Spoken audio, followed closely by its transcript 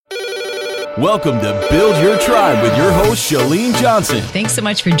Welcome to Build Your Tribe with your host, Chalene Johnson. Thanks so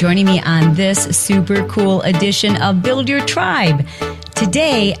much for joining me on this super cool edition of Build Your Tribe.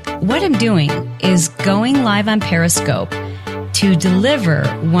 Today, what I'm doing is going live on Periscope to deliver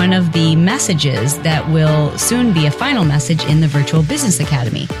one of the messages that will soon be a final message in the Virtual Business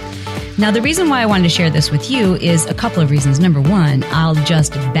Academy. Now, the reason why I wanted to share this with you is a couple of reasons. Number one, I'll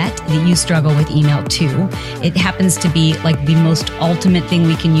just bet that you struggle with email too. It happens to be like the most ultimate thing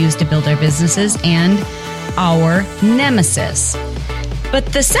we can use to build our businesses and our nemesis. But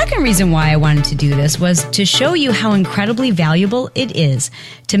the second reason why I wanted to do this was to show you how incredibly valuable it is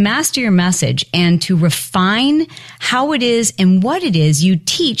to master your message and to refine how it is and what it is you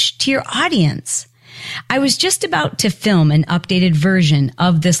teach to your audience. I was just about to film an updated version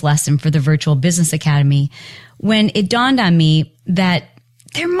of this lesson for the Virtual Business Academy when it dawned on me that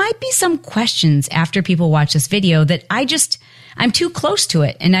there might be some questions after people watch this video that I'm too close to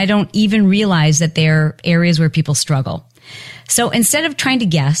it and I don't even realize that they're areas where people struggle. So instead of trying to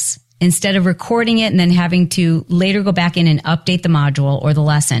guess, instead of recording it and then having to later go back in and update the module or the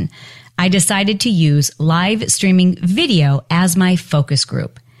lesson, I decided to use live streaming video as my focus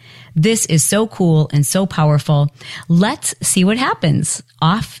group. This is so cool and so powerful. Let's see what happens.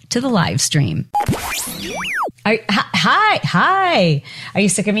 Off to the live stream. Hi. Are you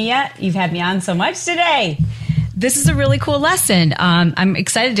sick of me yet? You've had me on so much today. This is a really cool lesson. I'm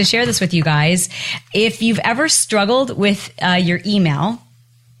excited to share this with you guys. If you've ever struggled with your email,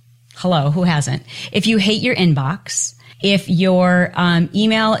 hello, who hasn't? If you hate your inbox, if your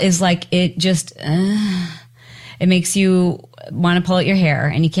email is like it just, it makes you want to pull out your hair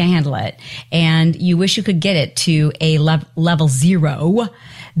and you can't handle it, and you wish you could get it to a level 0,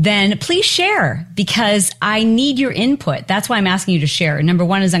 then please share because I need your input. That's why I'm asking you to share. Number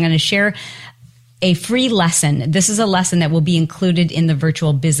one is I'm going to share a free lesson. This is a lesson that will be included in the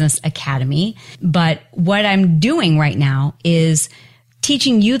Virtual Business Academy. But what I'm doing right now is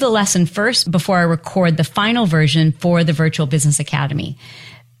teaching you the lesson first before I record the final version for the Virtual Business Academy.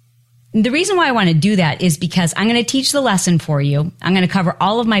 The reason why I want to do that is because I'm going to teach the lesson for you. I'm going to cover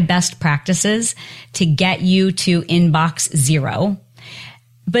all of my best practices to get you to inbox 0.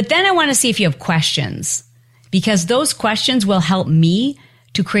 But then I want to see if you have questions, because those questions will help me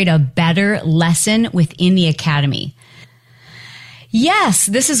to create a better lesson within the academy. Yes,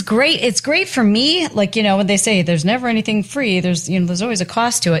 this is great. It's great for me. Like, when they say there's never anything free, there's always a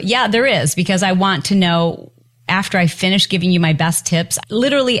cost to it. Yeah, there is, because I want to know after I finish giving you my best tips.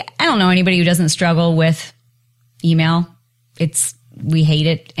 Literally, I don't know anybody who doesn't struggle with email. We hate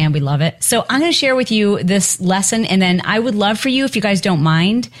it and we love it. So I'm going to share with you this lesson, and then I would love for you, if you guys don't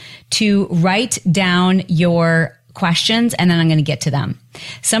mind, to write down your questions, and then I'm going to get to them.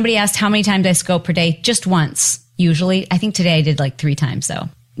 Somebody asked how many times I scope per day. Just once, usually. I think today I did like 3 times though.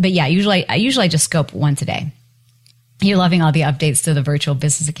 But yeah, I just scope once a day. You're loving all the updates to the Virtual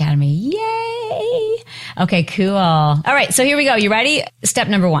Business Academy. Yay! Okay, cool. All right, so here we go. You ready? Step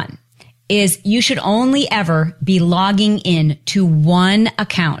number 1 is you should only ever be logging in to one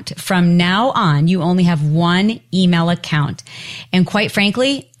account. From now on, you only have one email account. And quite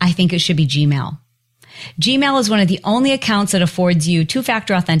frankly, I think it should be Gmail. Gmail is one of the only accounts that affords you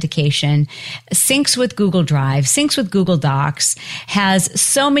 2-factor authentication, syncs with Google Drive, syncs with Google Docs, has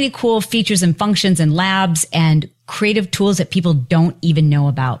so many cool features and functions and labs and creative tools that people don't even know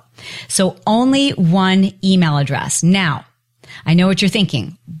about. So only one email address. Now, I know what you're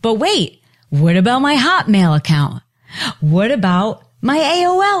thinking, but wait, what about my Hotmail account? What about my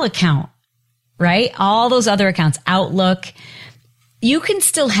AOL account? Right? All those other accounts, Outlook. You can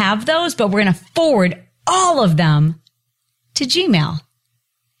still have those, but we're going to forward all of them to Gmail.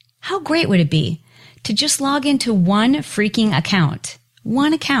 How great would it be to just log into one freaking account,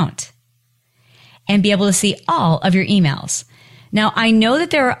 and be able to see all of your emails? Now, I know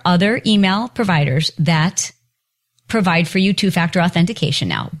that there are other email providers that provide for you 2-factor authentication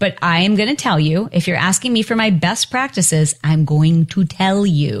now, but I am going to tell you, if you're asking me for my best practices, I'm going to tell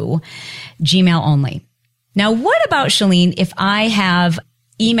you Gmail only. Now, what about, Chalene, if I have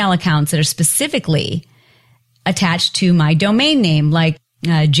email accounts that are specifically attached to my domain name, like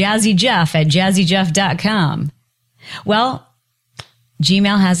jazzyjeff@jazzyjeff.com? Well,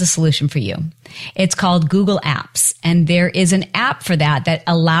 Gmail has a solution for you. It's called Google Apps, and there is an app for that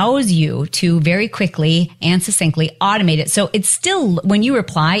allows you to very quickly and succinctly automate it. So it's still, when you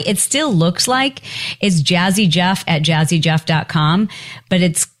reply, it still looks like it's jazzyjeff@jazzyjeff.com, but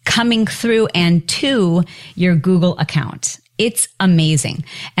it's coming through and to your Google account. It's amazing.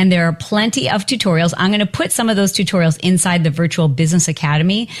 And there are plenty of tutorials. I'm going to put some of those tutorials inside the Virtual Business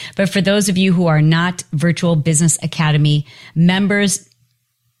Academy. But for those of you who are not Virtual Business Academy members,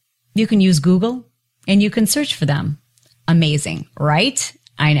 You can use Google and you can search for them. Amazing, right?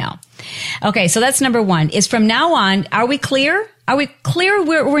 I know. Okay, so that's number one. Is from now on, are we clear? Are we clear?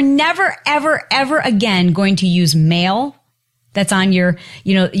 We're never, ever, ever again going to use mail that's on your,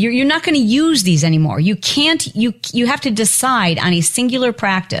 you're not going to use these anymore. You can't, you have to decide on a singular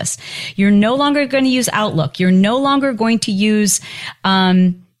practice. You're no longer going to use Outlook. You're no longer going to use,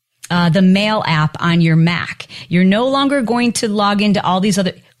 the Mail app on your Mac. You're no longer going to log into all these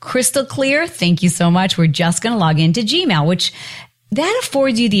other, crystal clear. Thank you so much. We're just going to log into Gmail, which that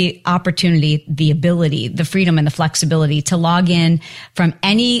affords you the opportunity, the ability, the freedom and the flexibility to log in from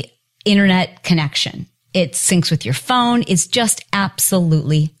any internet connection. It syncs with your phone. It's just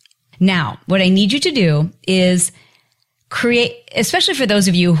absolutely. Now, what I need you to do is create, especially for those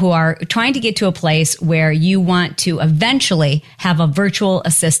of you who are trying to get to a place where you want to eventually have a virtual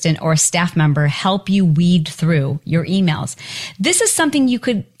assistant or a staff member help you weed through your emails. This is something you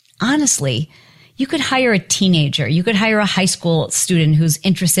could honestly, you could hire a teenager. You could hire a high school student who's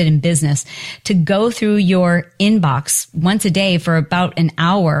interested in business to go through your inbox once a day for about an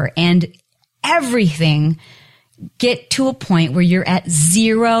hour and everything get to a point where you're at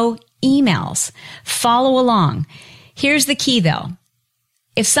 0 emails. Follow along. Here's the key though.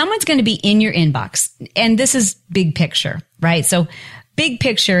 If someone's going to be in your inbox, and this is big picture, right? So big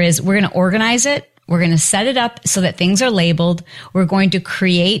picture is we're going to organize it. We're going to set it up so that things are labeled. We're going to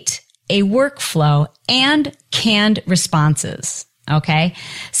create a workflow and canned responses. Okay.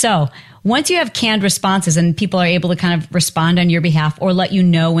 So once you have canned responses and people are able to kind of respond on your behalf or let you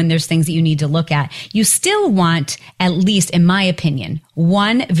know when there's things that you need to look at, you still want, at least in my opinion,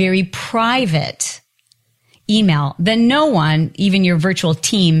 one very private email that no one, even your virtual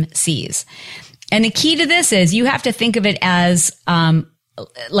team, sees. And the key to this is you have to think of it as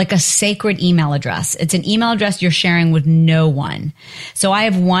like a sacred email address. It's an email address you're sharing with no one. So I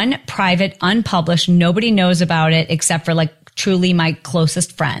have one private, unpublished, nobody knows about it except for like truly my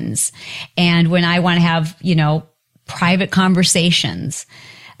closest friends. And when I want to have, private conversations,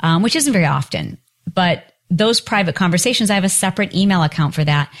 which isn't very often, but those private conversations, I have a separate email account for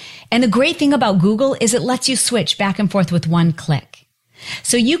that. And the great thing about Google is it lets you switch back and forth with one click.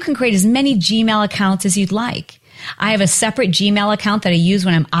 So you can create as many Gmail accounts as you'd like. I have a separate Gmail account that I use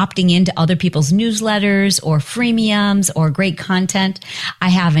when I'm opting into other people's newsletters or freemiums or great content. I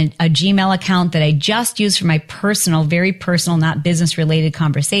have a Gmail account that I just use for my personal, very personal, not business related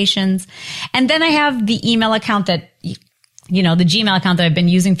conversations. And then I have the email account that, the Gmail account that I've been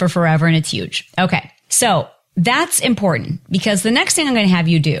using for forever, and it's huge. Okay. So that's important because the next thing I'm going to have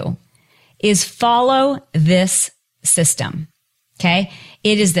you do is follow this system. Okay.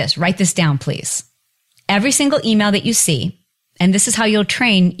 It is this. Write this down, please. Every single email that you see, and this is how you'll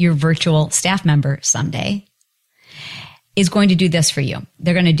train your virtual staff member someday, is going to do this for you.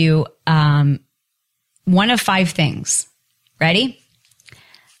 They're going to do one of 5 things. Ready?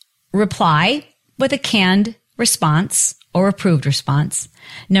 Reply with a canned response or approved response.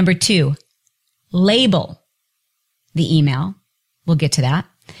 Number 2, label the email. We'll get to that.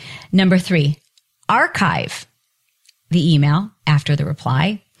 Number 3, archive the email after the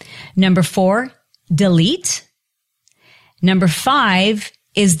reply. Number 4, delete. Number 5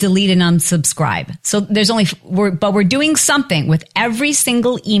 is delete and unsubscribe. So there's we're doing something with every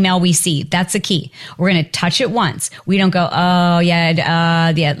single email we see. That's the key. We're going to touch it once. We don't go,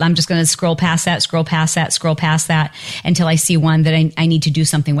 I'm just going to scroll past that until I see one that I need to do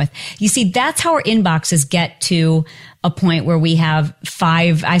something with. You see, that's how our inboxes get to a point where we have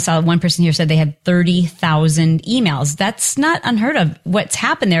 5. I saw one person here said they had 30,000 emails. That's not unheard of. What's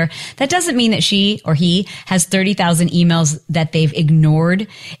happened there, that doesn't mean that she or he has 30,000 emails that they've ignored.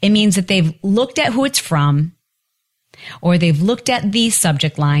 It means that they've looked at who it's from, or they've looked at the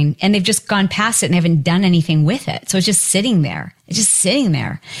subject line and they've just gone past it and haven't done anything with it. So it's just sitting there. It's just sitting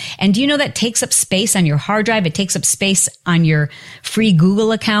there. And do you know that takes up space on your hard drive? It takes up space on your free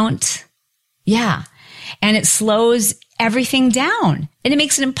Google account. Yeah. And it slows everything down and it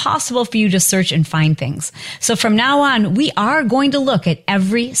makes it impossible for you to search and find things. So from now on, we are going to look at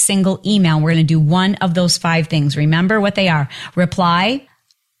every single email. We're going to do one of those 5 things. Remember what they are. Reply,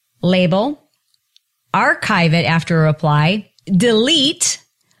 label, archive it after a reply, delete,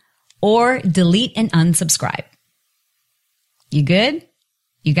 or delete and unsubscribe. You good?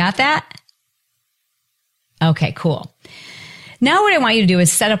 You got that? Okay, cool. Now what I want you to do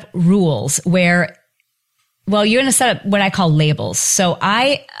is set up rules where you're going to set up what I call labels. So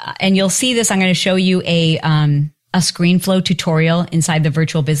and you'll see this, I'm going to show you a ScreenFlow tutorial inside the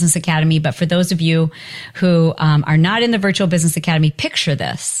Virtual Business Academy. But for those of you who are not in the Virtual Business Academy, picture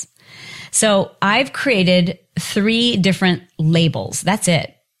this. So I've created 3 different labels. That's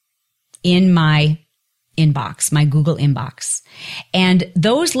it. in my inbox, my Google inbox. And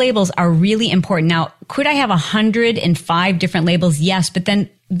those labels are really important. Now, could I have 105 different labels? Yes, but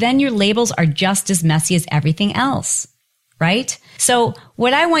then your labels are just as messy as everything else, right? So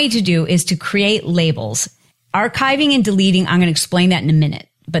what I want you to do is to create labels. Archiving and deleting, I'm going to explain that in a minute.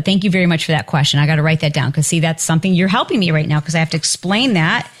 But thank you very much for that question. I got to write that down because see, that's something you're helping me right now because I have to explain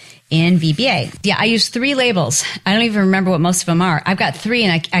that in VBA. Yeah, I use 3 labels. I don't even remember what most of them are. I've got 3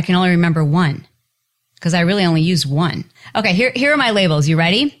 and I can only remember 1 because I really only use 1. Okay, here are my labels. You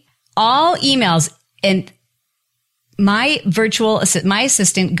ready? All emails, and my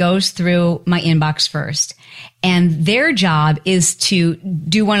assistant goes through my inbox first, and their job is to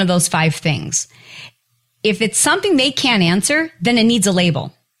do one of those 5 things. If it's something they can't answer, then it needs a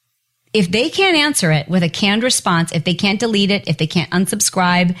label. If they can't answer it with a canned response, if they can't delete it, if they can't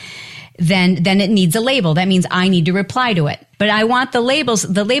unsubscribe, then it needs a label. That means I need to reply to it. But I want the labels.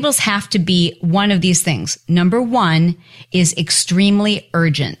 The labels have to be one of these things. Number 1 is extremely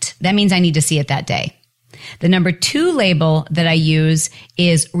urgent. That means I need to see it that day. The number 2 label that I use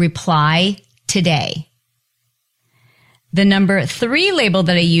is reply today. The number 3 label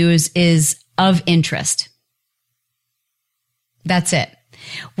that I use is of interest. That's it.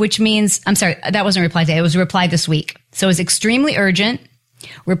 Which means, I'm sorry, that wasn't reply today. It was reply this week. So it's extremely urgent,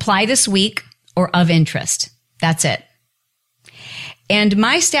 reply this week, or of interest. That's it. And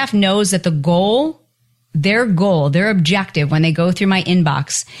my staff knows that their objective when they go through my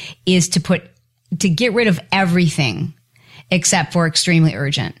inbox is to get rid of everything except for extremely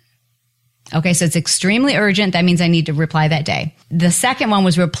urgent. Okay, so it's extremely urgent. That means I need to reply that day. The second one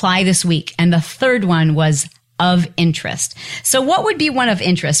was reply this week. And the third one was of interest. So what would be one of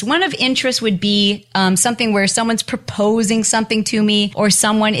interest? One of interest would be something where someone's proposing something to me, or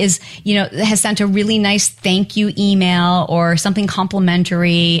someone has sent a really nice thank you email, or something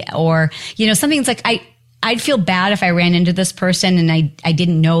complimentary, or, something that's like, I'd feel bad if I ran into this person and I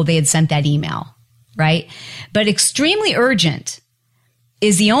didn't know they had sent that email, right? But extremely urgent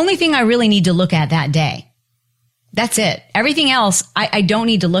is the only thing I really need to look at that day. That's it. Everything else, I don't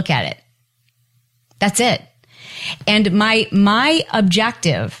need to look at it. That's it. And my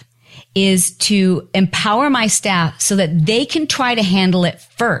objective is to empower my staff so that they can try to handle it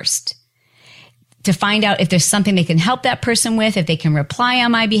first, to find out if there's something they can help that person with, if they can reply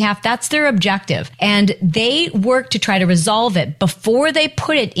on my behalf. That's their objective. And they work to try to resolve it before they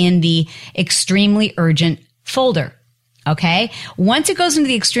put it in the extremely urgent folder. Okay? Once it goes into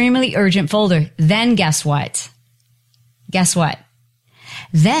the extremely urgent folder, then guess what? Guess what?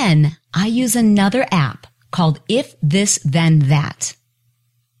 Then I use another app called If This Then That.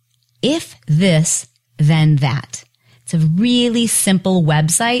 If This Then That. It's a really simple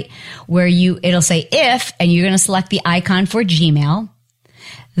website where it'll say if, and you're going to select the icon for Gmail.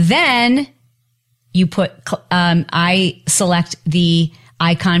 Then you put, I select the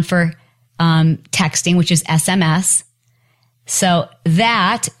icon for texting, which is SMS. So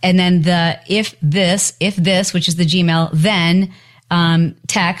that, and then the if this, which is the Gmail, then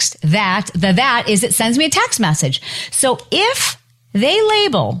text that. That is it sends me a text message. So if they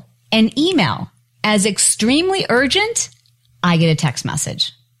label an email as extremely urgent, I get a text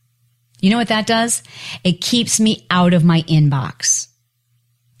message. You know what that does? It keeps me out of my inbox.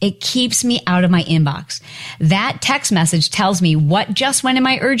 It keeps me out of my inbox. That text message tells me what just went in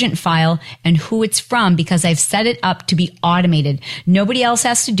my urgent file and who it's from because I've set it up to be automated. Nobody else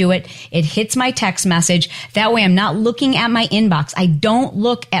has to do it. It hits my text message. That way I'm not looking at my inbox. I don't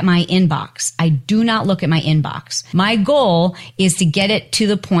look at my inbox. I do not look at my inbox. My goal is to get it to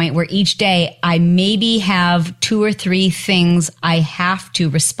the point where each day I maybe have 2 or 3 things I have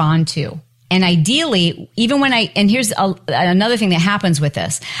to respond to. And ideally, even when and here's another thing that happens with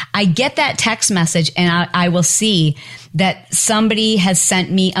this, I get that text message and I will see that somebody has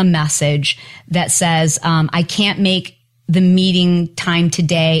sent me a message that says, I can't make the meeting time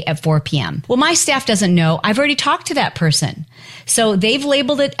today at 4 p.m. Well, my staff doesn't know. I've already talked to that person. So they've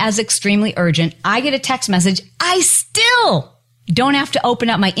labeled it as extremely urgent. I get a text message. I still don't have to open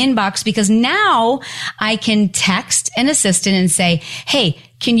up my inbox because now I can text an assistant and say, hey,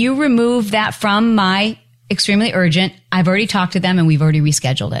 can you remove that from my extremely urgent? I've already talked to them and we've already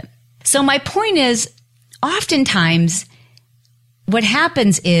rescheduled it. So my point is, oftentimes what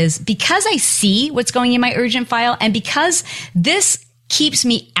happens is because I see what's going in my urgent file and because this keeps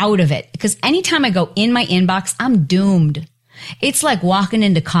me out of it, because anytime I go in my inbox, I'm doomed. It's like walking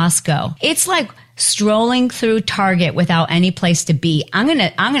into Costco. It's like strolling through Target without any place to be. I'm going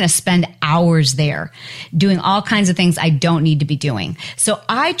to spend hours there doing all kinds of things I don't need to be doing. So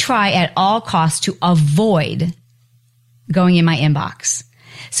I try at all costs to avoid going in my inbox.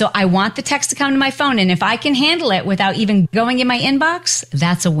 So I want the text to come to my phone. And if I can handle it without even going in my inbox,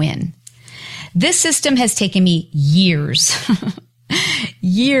 that's a win. This system has taken me years,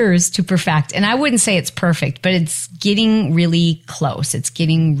 years to perfect. And I wouldn't say it's perfect, but it's getting really close. It's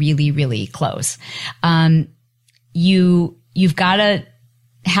getting really, really close. You've got to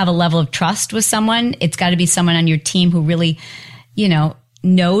have a level of trust with someone. It's got to be someone on your team who really,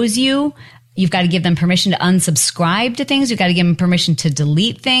 knows you. You've got to give them permission to unsubscribe to things. You've got to give them permission to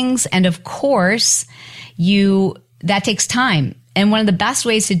delete things. And of course, that takes time. And one of the best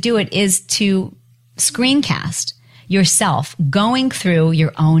ways to do it is to screencast yourself going through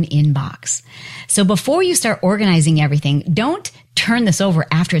your own inbox. So before you start organizing everything, don't turn this over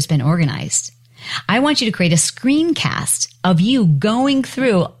after it's been organized. I want you to create a screencast of you going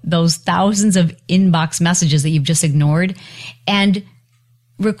through those thousands of inbox messages that you've just ignored and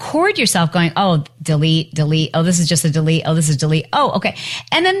record yourself going, oh, delete. Oh, this is just a delete. Oh, this is delete. Oh, okay.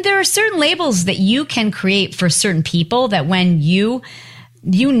 And then there are certain labels that you can create for certain people that when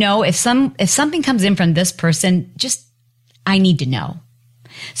if something comes in from this person, I need to know.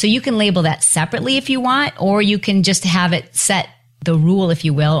 So you can label that separately if you want, or you can just have it set the rule, if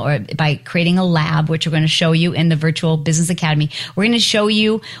you will, or by creating a lab, which we're going to show you in the Virtual Business Academy. We're going to show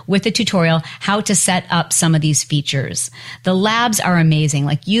you with a tutorial how to set up some of these features. The labs are amazing.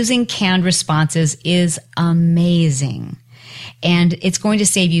 Like using canned responses is amazing. And it's going to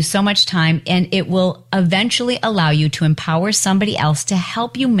save you so much time, and it will eventually allow you to empower somebody else to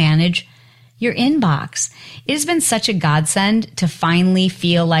help you manage your inbox. It has been such a godsend to finally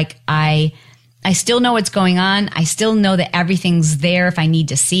feel like I still know what's going on. I still know that everything's there if I need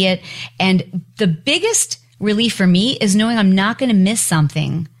to see it. And the biggest relief for me is knowing I'm not going to miss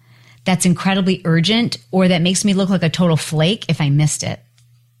something that's incredibly urgent or that makes me look like a total flake if I missed it.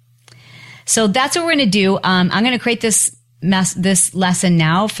 So that's what we're going to do. I'm going to create this lesson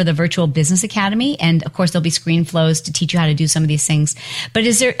now for the Virtual Business Academy. And of course, there'll be screen flows to teach you how to do some of these things. But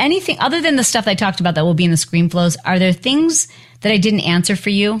is there anything other than the stuff I talked about that will be in the screen flows? Are there things that I didn't answer for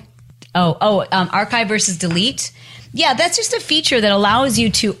you? Archive versus delete. Yeah, that's just a feature that allows you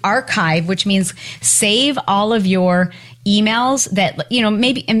to archive, which means save all of your emails that,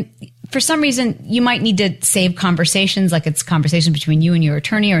 maybe, and for some reason you might need to save conversations, like it's conversations between you and your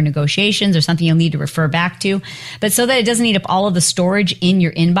attorney or negotiations or something you'll need to refer back to. But so that it doesn't eat up all of the storage in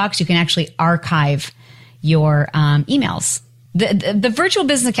your inbox, you can actually archive your emails. The Virtual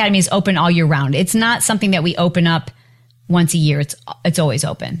Business Academy is open all year round. It's not something that we open up once a year. It's always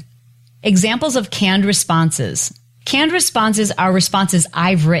open. Examples of canned responses. Canned responses are responses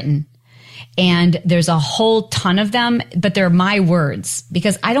I've written. And there's a whole ton of them, but they're my words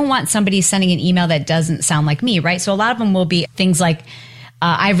because I don't want somebody sending an email that doesn't sound like me, right? So a lot of them will be things like,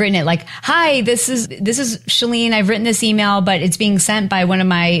 I've written it like, hi, this is Chalene. I've written this email, but it's being sent by one of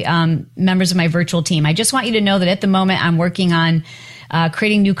my members of my virtual team. I just want you to know that at the moment I'm working on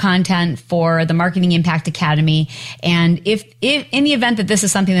creating new content for the Marketing Impact Academy. And if in the event that this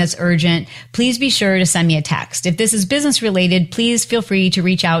is something that's urgent, please be sure to send me a text. If this is business related, please feel free to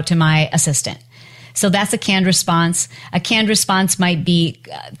reach out to my assistant. So that's a canned response. A canned response might be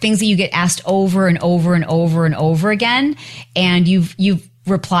things that you get asked over and over and over and over again. And you've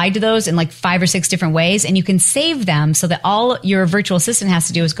replied to those in like 5 or 6 different ways, and you can save them so that all your virtual assistant has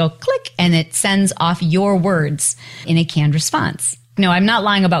to do is go click and it sends off your words in a canned response. No, I'm not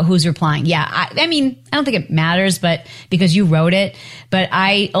lying about who's replying. Yeah, I mean, I don't think it matters, but because you wrote it. But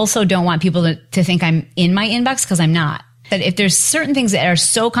I also don't want people to think I'm in my inbox because I'm not. That if there's certain things that are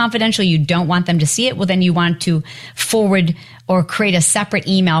so confidential you don't want them to see it, well, then you want to forward or create a separate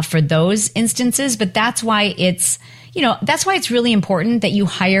email for those instances. But that's why it's really important that you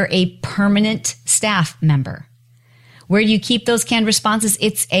hire a permanent staff member. Where do you keep those canned responses?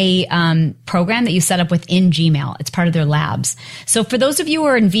 It's a program that you set up within Gmail. It's part of their labs. So for those of you who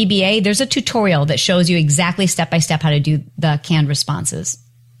are in VBA, there's a tutorial that shows you exactly step by step how to do the canned responses.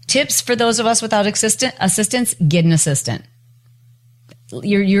 Tips for those of us without assistance, get an assistant.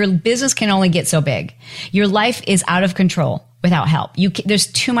 Your business can only get so big. Your life is out of control without help. There's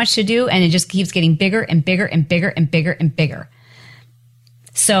too much to do, and it just keeps getting bigger and bigger and bigger and bigger and bigger.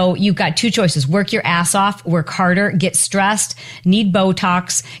 So you've got 2 choices. Work your ass off, work harder, get stressed, need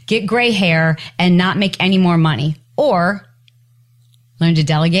Botox, get gray hair, and not make any more money. Or learn to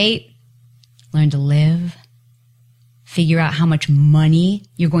delegate, learn to live, figure out how much money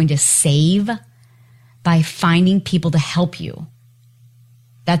you're going to save by finding people to help you.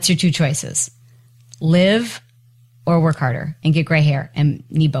 That's your 2 choices. Live or work harder and get gray hair and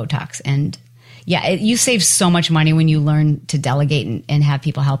need Botox. And yeah, you save so much money when you learn to delegate and have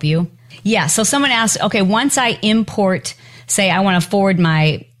people help you. Yeah. So someone asked, okay, once I import, say I want to forward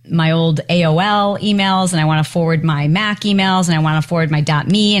my old AOL emails, and I want to forward my Mac emails, and I want to forward my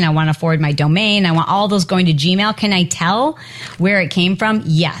 .me, and I want to forward my domain. I want all those going to Gmail. Can I tell where it came from?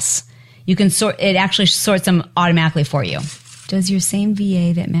 Yes. You can sort, it actually sorts them automatically for you. Does your same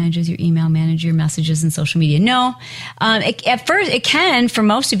VA that manages your email manage your messages and social media? No. At first, it can for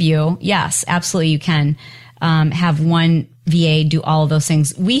most of you. Yes, absolutely. You can have one VA do all of those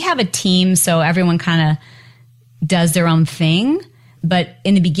things. We have a team, so everyone kind of does their own thing. But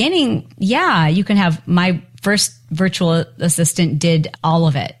in the beginning, yeah, you can have my first virtual assistant did all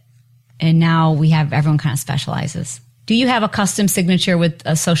of it. And now we have everyone kind of specializes. Do you have a custom signature with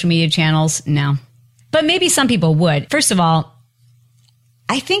social media channels? No. But maybe some people would. First of all,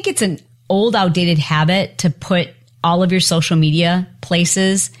 I think it's an old, outdated habit to put all of your social media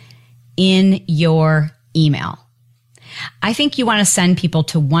places in your email. I think you want to send people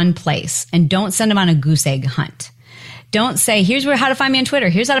to one place and don't send them on a goose egg hunt. Don't say, here's how to find me on Twitter.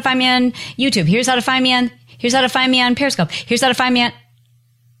 Here's how to find me on YouTube. Here's how to find me on Periscope. Here's how to find me on,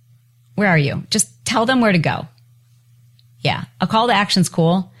 where are you? Just tell them where to go. Yeah. A call to action's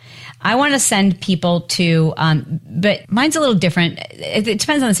cool. I want to send people to, but mine's a little different. It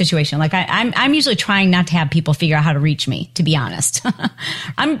depends on the situation. Like I'm usually trying not to have people figure out how to reach me, to be honest.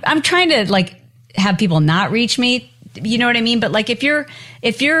 I'm trying to like have people not reach me. You know what I mean? But like if you're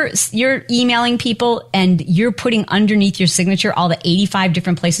emailing people and you're putting underneath your signature all the 85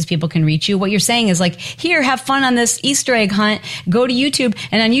 different places people can reach you, what you're saying is like, here, have fun on this Easter egg hunt. Go to YouTube,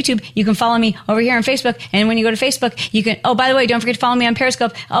 and on YouTube you can follow me over here on Facebook. And when you go to Facebook, you can, oh, by the way, don't forget to follow me on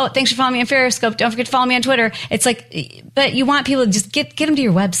Periscope. Oh, thanks for following me on Periscope. Don't forget to follow me on Twitter. It's like, but you want people to just get them to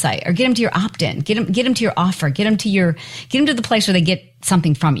your website, or get them to your opt-in, get them to your offer, get them to the place where they get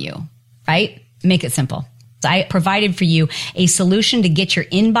something from you, right? Make it simple. I provided for you a solution to get your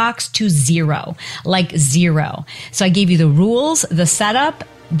inbox to zero, like zero. So I gave you the rules, the setup,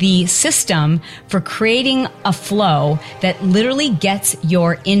 the system for creating a flow that literally gets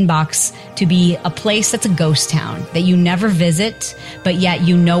your inbox to be a place that's a ghost town that you never visit, but yet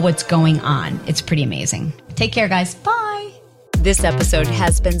you know what's going on. It's pretty amazing. Take care, guys. Bye. This episode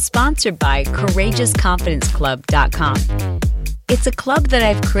has been sponsored by CourageousConfidenceClub.com. It's a club that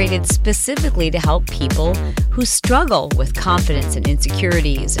I've created specifically to help people who struggle with confidence and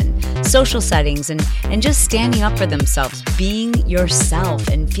insecurities and social settings and just standing up for themselves, being yourself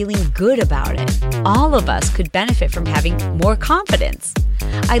and feeling good about it. All of us could benefit from having more confidence.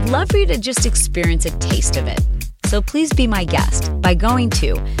 I'd love for you to just experience a taste of it. So please be my guest by going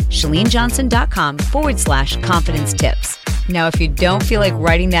to ChaleneJohnson.com/confidence tips. Now, if you don't feel like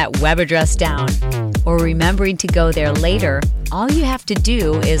writing that web address down or remembering to go there later, all you have to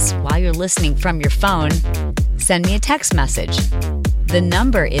do is, while you're listening from your phone, send me a text message. The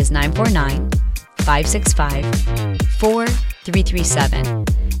number is 949-565-4337,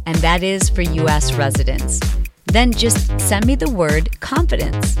 and that is for U.S. residents. Then just send me the word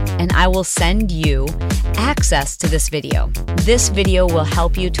confidence, and I will send you access to this video. This video will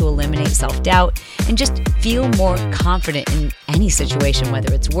help you to eliminate self-doubt and just feel more confident in any situation,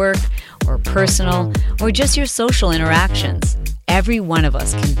 whether it's work or personal or just your social interactions. Every one of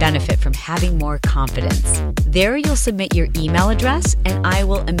us can benefit from having more confidence. There you'll submit your email address, and I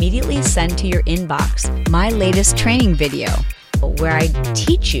will immediately send to your inbox my latest training video, where I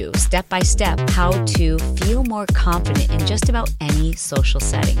teach you step by step how to feel more confident in just about any social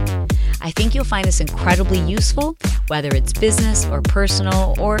setting. I think you'll find this incredibly useful, whether it's business or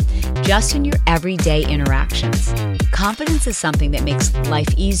personal or just in your everyday interactions. Confidence is something that makes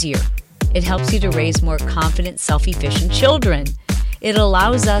life easier. It helps you to raise more confident, self-efficient children. It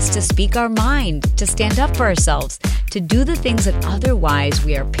allows us to speak our mind, to stand up for ourselves, to do the things that otherwise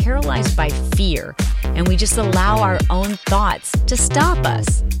we are paralyzed by fear, and we just allow our own thoughts to stop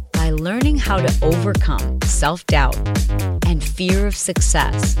us. By learning how to overcome self-doubt and fear of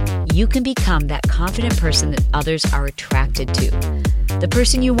success, you can become that confident person that others are attracted to. The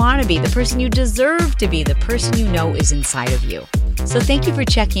person you want to be, the person you deserve to be, the person you know is inside of you. So thank you for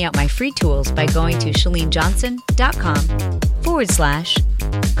checking out my free tools by going to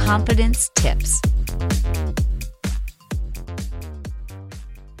ChaleneJohnson.com/confidence tips.